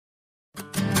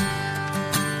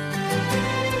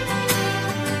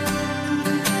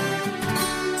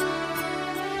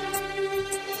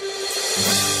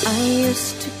I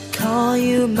used to call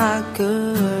you my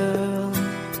girl.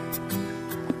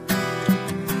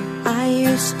 I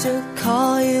used to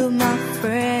call you my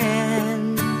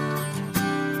friend.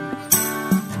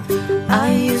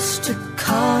 I used to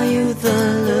call you the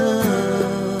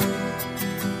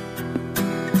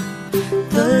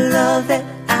love that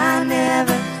I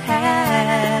never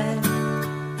had.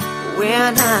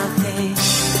 When I think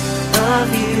of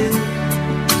you,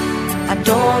 I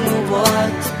don't know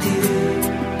what to do.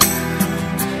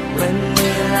 When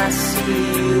will I see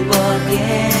you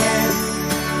again?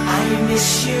 I miss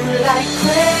you like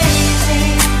crazy,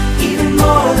 even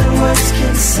more than words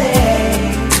can say.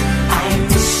 I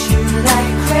miss you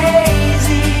like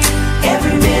crazy,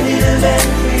 every minute of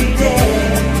every day.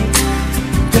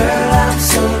 Girl, I'm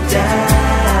so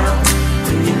down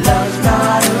when your love's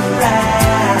not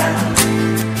around.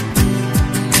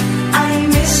 I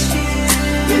miss you,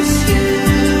 miss you,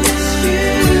 miss you.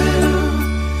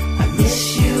 I miss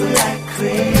you like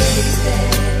crazy.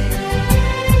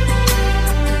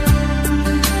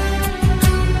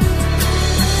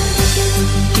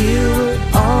 You were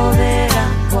all that I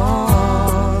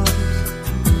want.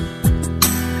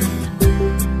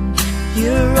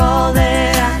 You're all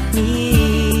that I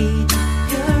need.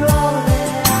 You're all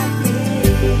that I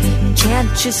need.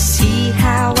 Can't you see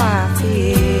how I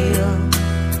feel?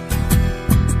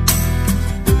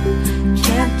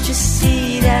 Can't you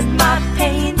see that my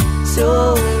pain's so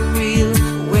real?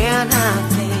 When I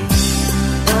think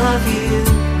of you,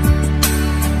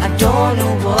 I don't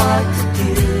know what to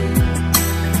do.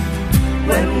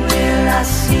 When will I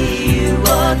see you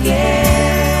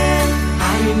again?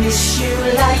 I miss you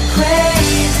like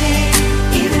crazy,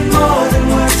 even more than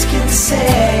words can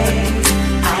say.